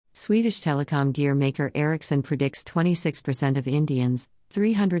Swedish telecom gear maker Ericsson predicts 26% of Indians,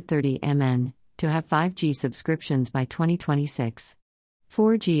 330 MN, to have 5G subscriptions by 2026.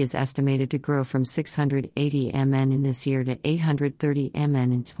 4G is estimated to grow from 680 MN in this year to 830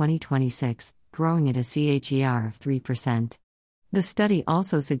 MN in 2026, growing at a CAGR of 3%. The study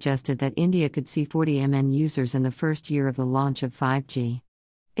also suggested that India could see 40 MN users in the first year of the launch of 5G.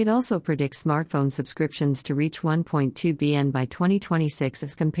 It also predicts smartphone subscriptions to reach 1.2 BN by 2026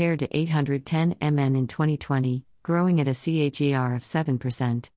 as compared to 810 MN in 2020, growing at a CAGR of 7%.